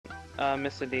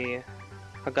Misady,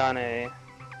 Hagane.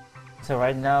 So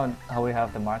right now, how we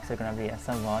have the marks are gonna be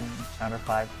SM1, Chanter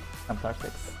 5, Templar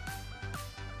 6.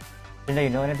 Shinde, you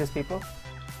know any of these people?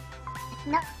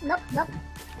 Nope.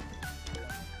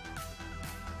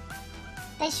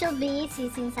 They should be easy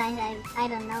since I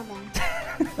don't know them.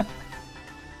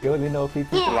 You only know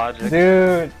people? Yeah. Logic.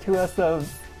 Dude, 2 SMs.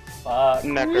 Fuck.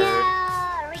 Necker.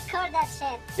 No, record that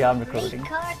shit. Yeah, I'm recording.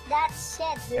 Record that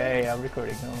shit, dude. Hey, I'm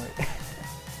recording, don't worry.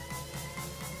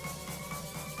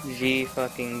 G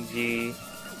fucking G.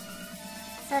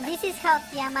 So this is how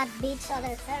Tiamat beats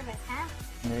other servers, huh?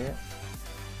 Yeah.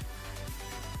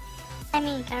 I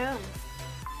mean Kahrun.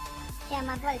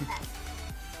 Tiamat, what is that?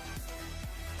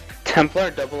 Templar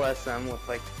double SM with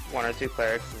like 1 or 2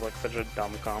 clerics is like such a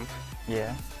dumb comp.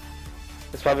 Yeah.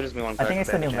 It's probably just me one I cleric. think it's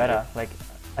the new meta. Like,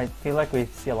 I feel like we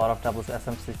see a lot of doubles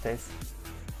SMs these days.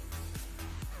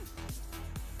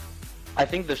 I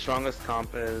think the strongest comp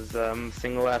is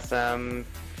single SM,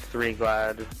 3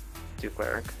 Glad, 2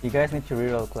 cleric. You guys need to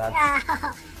reroll Glad.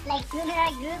 Like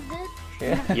Lunar group, dude?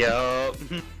 Yeah. Yup.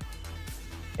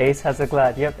 Ace has a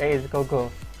Glad. Yep, Ace, go.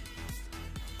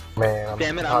 Man,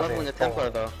 Damn it, I'm leveling a Templar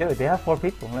though. Dude, they have 4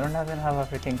 people. We don't even have a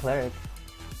freaking cleric.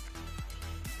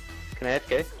 Can I hit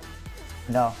K?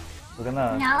 No. We're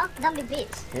gonna... No, don't be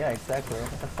bitch. Yeah, exactly.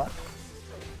 What the fuck?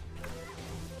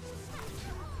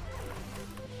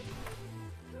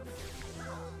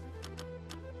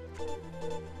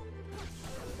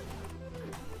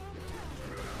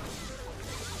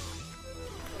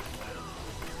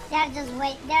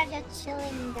 They're just chilling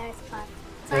in their spot.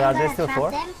 So Wait, I'm are they gonna still trap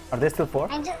 4? them. Are they still 4?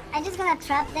 I'm just gonna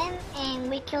trap them and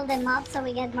we kill them up so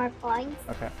we get more points.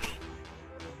 Okay.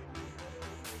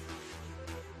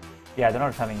 Yeah, they're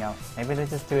not coming out. Maybe they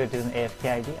just do it as an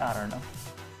AFK ID? I don't know.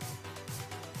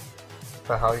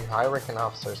 but how reckon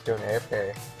officers doing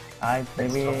AFK?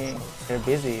 Maybe they're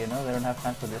busy, you know? They don't have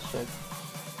time for this shit.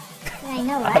 I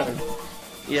know, I right? don't know.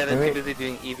 Yeah, they're Maybe- too busy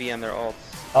doing EV and their ults.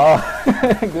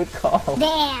 Oh, good call.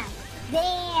 Damn!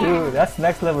 Dude, that's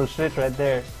next level shit right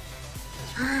there.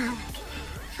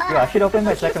 Fuck. Yo, I should open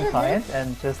my second client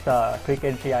and just quick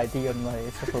entry ID on my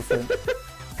social sim.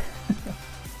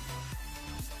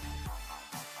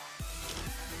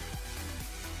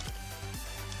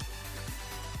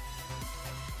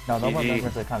 No, no more GG.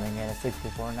 members are coming in. It's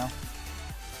 64 now.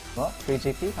 What? 3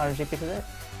 GP? 100 GP today?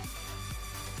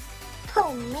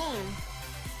 Oh man!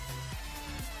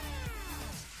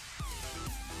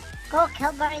 Go,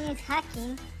 Kelbarin is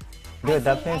hacking. Dude,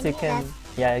 that see- means I you knew can... that.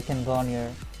 Yeah, you can go on your...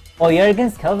 Oh, you're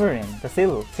against Kelbarin, the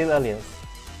Seal Elyos.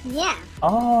 Yeah.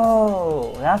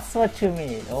 Oh, that's what you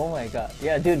mean. Oh my god.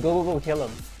 Yeah, dude, go kill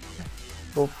him.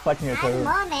 Go fight in your I'm Kahrun.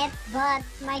 on it, but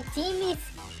my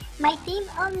team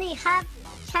only have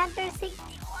Chanter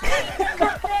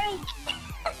 61 Cleric.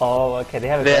 Oh, okay, they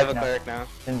have a They cleric have a now. cleric now.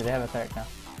 Then they have a cleric now.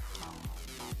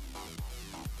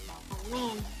 Oh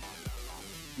man.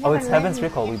 Oh, it's Never Heaven's let me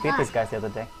Recall. We get beat these caught. guys the other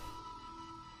day.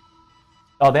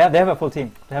 Oh, they have a full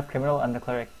team. They have Criminal and the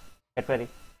Cleric. Get ready.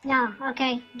 No,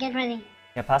 okay, get ready.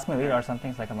 Yeah, pass me a lead or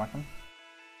something so I can mark them.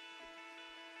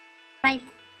 Right.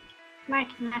 Mark.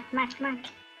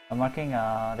 I'm marking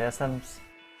the SMs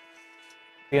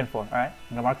 3 and 4. Alright,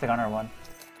 I'm gonna mark the gunner 1.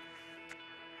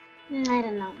 I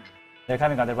don't know. They're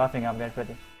coming out, they're buffing up, get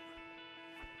ready.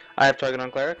 I have target on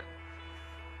cleric.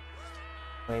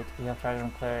 Wait, you have target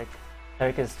on Cleric.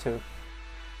 Cleric is 2.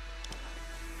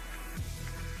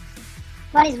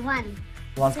 What is 1?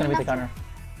 One's gonna be the Spiritmaster. gunner.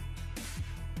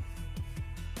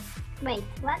 Wait,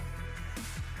 what?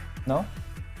 No?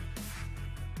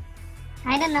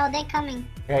 I don't know, they're coming.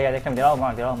 Yeah, they're coming. They're all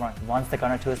marked. One's the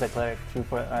gunner, 2 is the Cleric, 2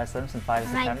 for SMs, and 5 is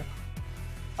the Right.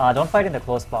 Chanter. Don't fight in the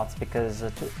close spots because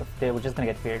they were just gonna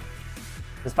get feared.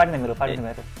 Just fight in the middle, fight in the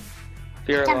middle.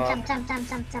 Fear law.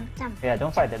 Jump. Yeah,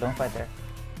 don't fight there.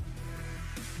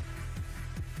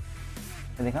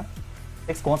 Did they come?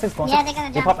 6, go on 6. Yeah, they're gonna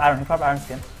He jump. popped Iron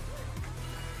skin.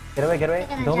 Get away. They're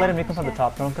gonna Don't let him jump make for from the sure.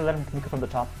 top. Don't let him make from the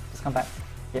top. Just come back.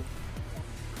 Yep.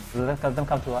 Let them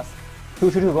come to us. 2,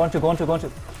 go on 2.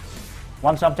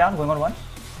 One jump down, going on 1.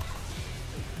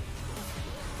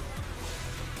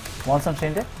 One's on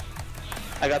Shinde.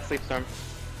 I got sleep storm.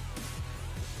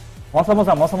 One's almost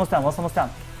down.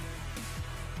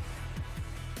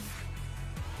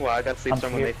 Wow, I got sleep I'm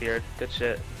storm when here. they feared. Good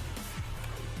shit.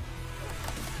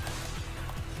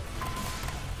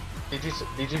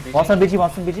 BG. One's on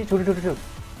BG. 2.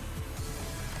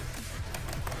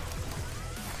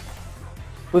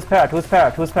 Who's para?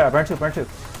 Burn 2.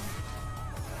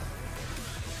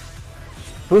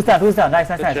 Who's down? Nice.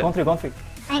 shit. Go on 3.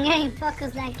 I'm getting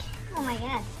focused like, oh my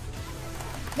god.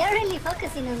 They're really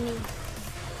focusing on me.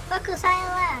 Focus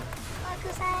Aella.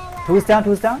 Who's down?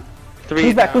 Who's down? Three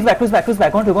Who's back? down. Who's back? Who's back? Who's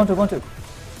back? Go on to.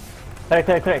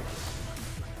 Cleric.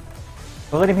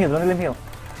 Don't let him heal.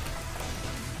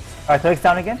 Alright, Cleric's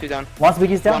down again. 2 down. Once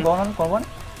BG's down, One. go on one.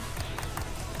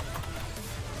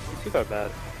 These two are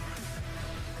bad.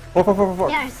 4.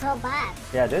 They are so bad.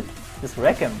 Yeah, dude. Just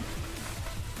wreck him.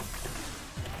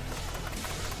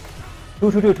 2.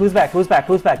 Who's back? Don't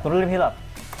let him heal up.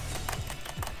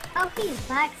 How he's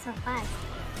back so fast?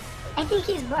 I think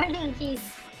he's burning his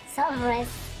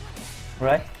self-rest.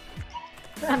 Right?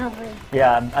 Probably.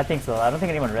 Yeah, I think so. I don't think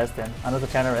anyone rests him. Unless the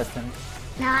Chanter rests him.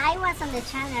 No, I was on the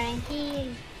Chanter and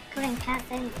he couldn't cast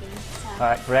anything. So.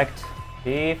 Alright, wrecked.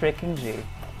 G freaking G.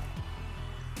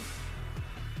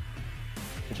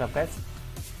 Good job, guys.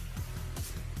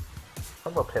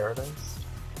 How about Paradise?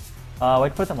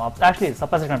 Wait for the mobs. Actually,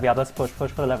 supplies are gonna be up. Let's push for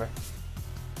the lever.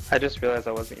 I just realized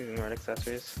I wasn't using the right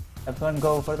accessories. Everyone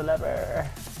go for the lever.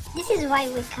 This is why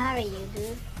we carry you,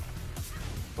 dude.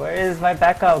 Where is my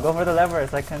backup? Go for the lever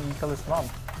so I can kill this mob.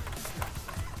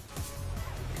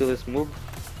 Kill this move.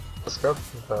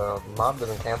 The mob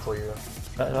doesn't cancel you.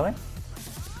 Really?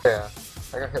 Yeah,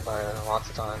 I got hit by lots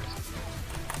of times.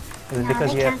 Is it No,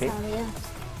 because they you have feet? cancel you.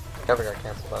 Never got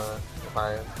canceled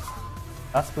by it.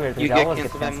 That's weird. You They get always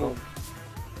canceled by cancelled. move.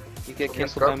 You get Your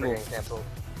canceled by scrub move. getting canceled.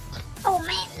 Oh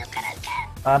man, look at that.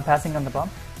 I'm passing on the bomb.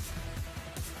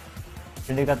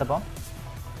 Shinde got the bomb?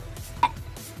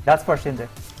 That's for Shinde.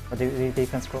 But they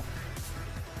can scroll.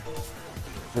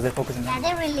 Because they're focusing Yeah, on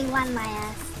they really want my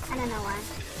ass. I don't know why.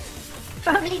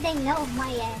 Probably they know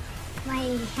my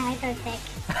hyper tech.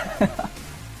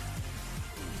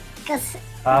 Because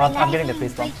when I'm getting the I'm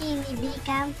priest bomb. breaking the B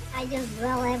camp, I just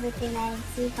blow everything I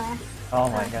see fast. Oh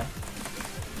my god.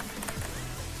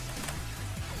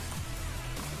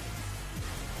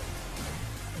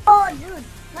 Oh dude,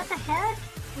 what the hell?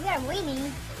 We are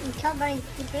winning in covering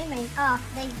the remain. Oh,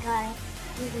 they got it.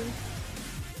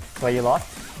 Why you lost?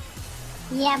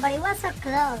 Yeah, but it was so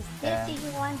close. Yeah.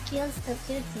 31 kills to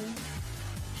 30.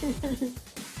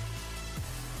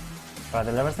 Alright,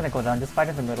 the lever's gonna go down. Just fight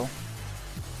in the middle.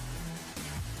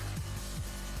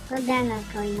 But they're not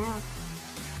going out.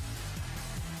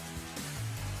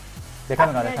 They're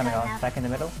coming out. They're going out. Back in the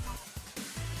middle.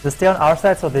 Just stay on our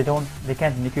side so they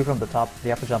can't nick you from the top. They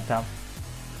have to jump down.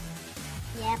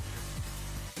 Yep.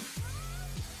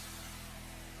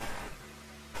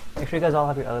 Make sure you guys all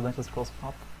have your elemental scrolls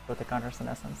pop with the counters and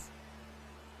essence.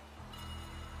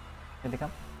 Here they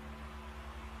come.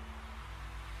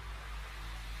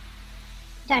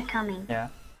 They're coming. Yeah.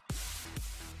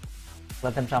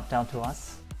 Let them jump down to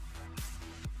us.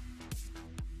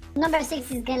 Number 6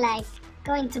 is going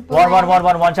to pull One out.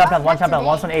 jump down, Oh, one jump not down,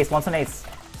 one's on today. ace, one's on ace.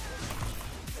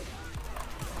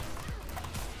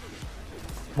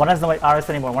 One has no RS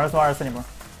anymore,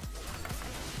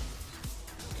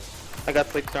 I got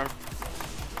Sleep Storm.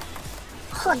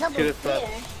 Oh, double Shoot it clear.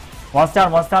 One's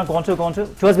down, go on two.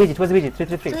 Towards BG, 3. 2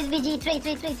 is BG,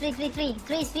 3.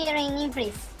 3 spear in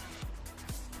Infris.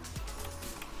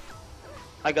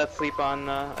 I got sleep on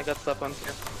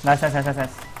here. Nice.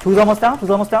 Two's almost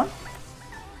down.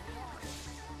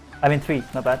 I mean 3,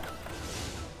 not bad.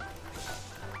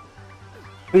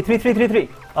 3.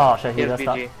 Oh shit, He he has just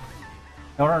stopped. BG.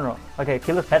 No. Okay,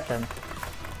 kill the pet then.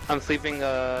 I'm sleeping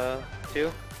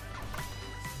 2.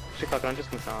 Chicago, I'm just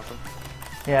gonna silence him.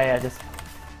 Yeah, just.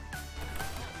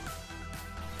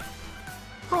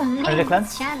 Oh man, Ready to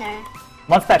cleanse? Chanter.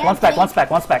 One's back.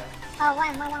 Oh,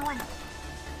 one.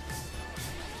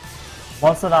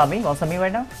 One's on me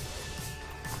right now.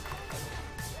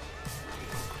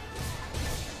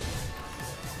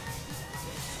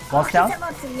 One's down. He's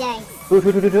about to yank.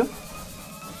 2.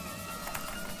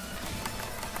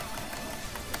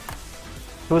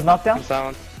 Who's knocked down? I'm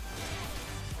silent.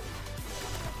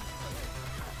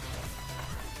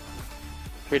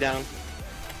 Three down.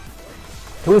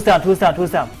 Two's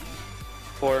down.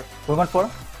 4. Going on 4.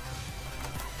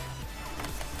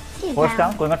 He's 4's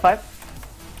down. Going on 5.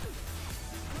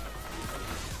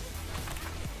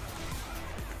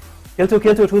 Kill 2.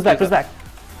 Who's back?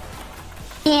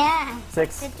 Yeah.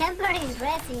 6. The Templar is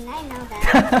resting, I know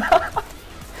that.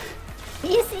 Do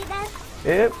you see that?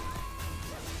 Yep.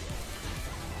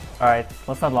 Alright,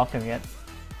 let's not lock him yet.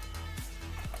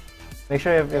 Make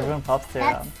sure everyone pops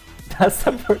their that's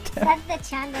support down. That's the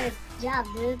Chanter's job,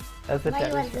 dude. That's the Why you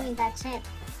was Chanter's job. doing that shit?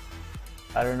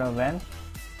 I don't know, man.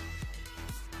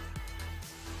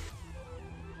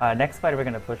 Next fight we're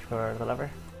gonna push for the lever.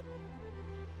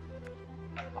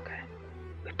 Okay.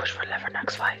 We push for lever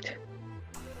next fight.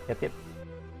 Yep.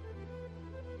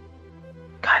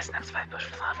 Guys, next fight push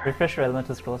for lever. Refresh your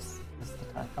elemental scrolls. This is the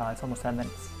time. It's almost 10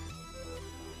 minutes.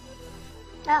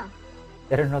 Oh.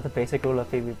 They don't know the basic rule of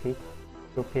PvP.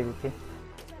 Group PvP.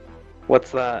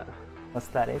 What's that? What's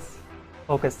that is?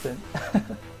 Focused in.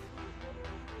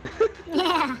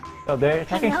 Yeah. Oh, they're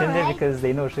attacking know, Shinde right? because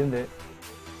they know Shinde.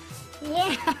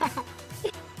 Yeah.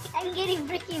 I'm getting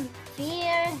freaking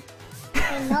fear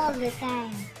and all the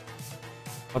time.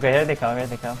 Okay, here they come, here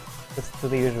they come. Just do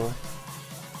the usual.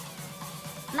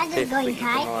 Am I just Take going freaking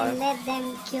high alive. and let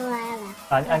them kill Aella?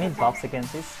 I need buffs again,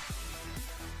 please.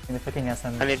 In the freaking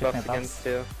SM. I need check my buffs against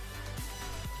too.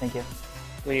 Thank you.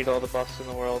 We need all the buffs in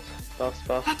the world. Buffs,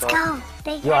 buffs, Let's buffs. go!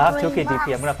 They Yo, I have are 2k going DP. I'm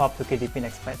buffs. gonna pop 2k DP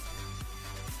next fight.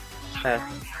 They are Yeah.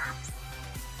 going buffs.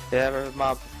 They have a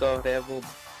mob. Go. They have move.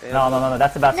 No,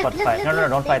 that's a bad spot to Look, fight. look, No, look,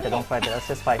 don't they fight did there, don't it. fight there. Let's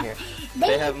just fight here.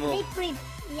 They have move.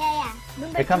 Yeah.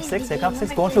 Number Here comes two 6, is here BG, comes 6.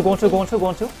 number Go on two 2, go on is 2, BG. go on 2, go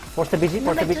on 2. Force the BG,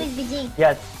 force the Number 2 BG. is BG.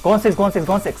 Yeah, go on 6, go on 6,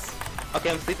 go on 6. Okay,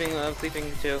 I'm sleeping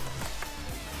too.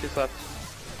 2 slept.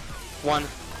 1.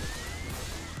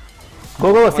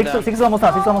 Go, One 6, down. 6 is almost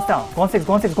down, 6 is almost down. Go on 6,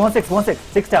 go on 6, go on 6, go on 6.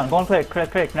 6 down, go on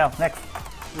cleric, now, next.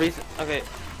 Okay.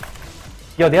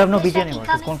 Yo, they have no They're BG anymore, striking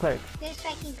just go on cleric. They're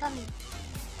striking coming.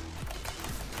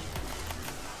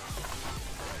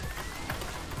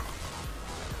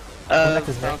 Next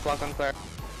is Bounce block on Cleric.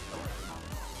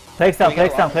 Cleric's down, We got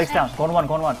cleric's down, lost. cleric's down. Go on 1,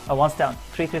 go on 1. One's down.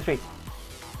 3, 3, 3.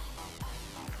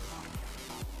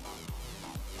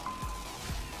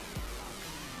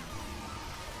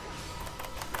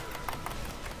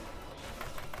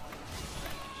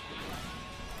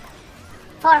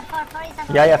 Four is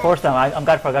above Yeah, that. force down. I'm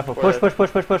got for. Push.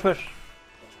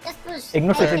 Just push.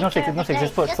 Ignore six, I ignore take six, care ignore of six, the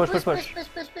just push, cleric. push.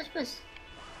 Push.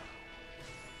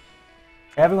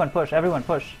 Everyone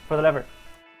push for the lever.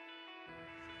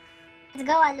 Let's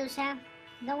go, Alusha.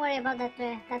 Don't worry about that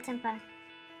Templar.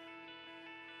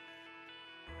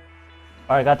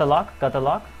 Alright, got the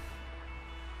lock.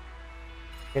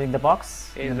 Getting the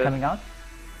box, Okay, and then good. coming out.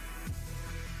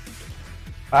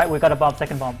 Alright, we got a bomb,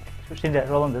 second bomb. Shinde,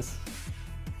 roll on this.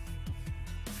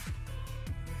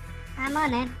 I'm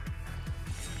on it.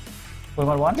 Going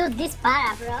on 1. Dude, this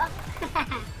para, bro.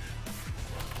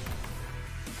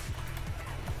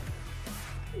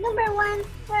 Number 1,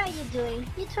 what are you doing?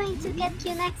 You trying to get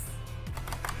Q next?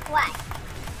 Why?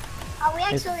 Oh, we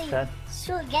It's actually that.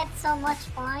 should get so much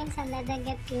points and let them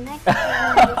get Q next.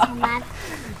 I'm gonna get so mad.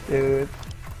 Dude.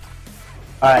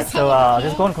 Alright, so Okay.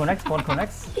 just go on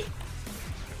Kunex.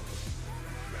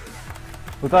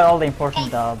 We got all the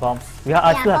important bombs.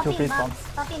 I still have 2 freeze bombs.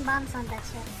 Popping bombs on that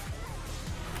shit.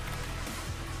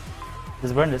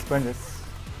 Just burn this.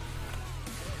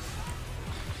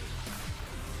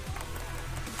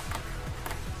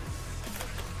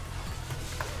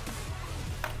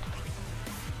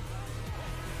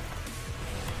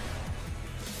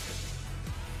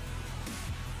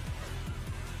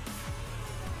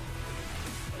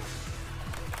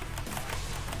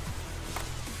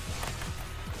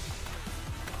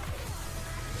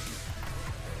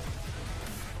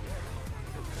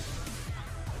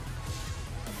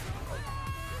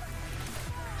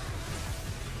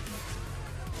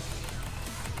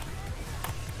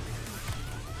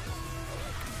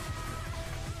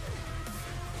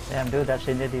 Damn, dude, that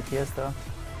Shinde DPS though.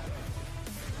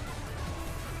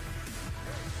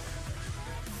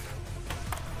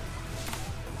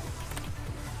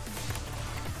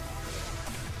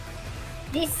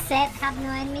 This set have no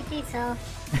enmity, so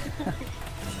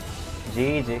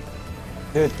GG.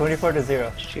 Dude,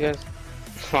 24-0. You guys.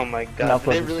 Oh my god. No Did they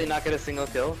problem. really not get a single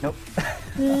kill? Nope.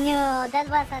 no, that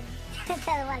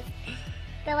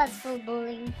was full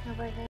bullying over there.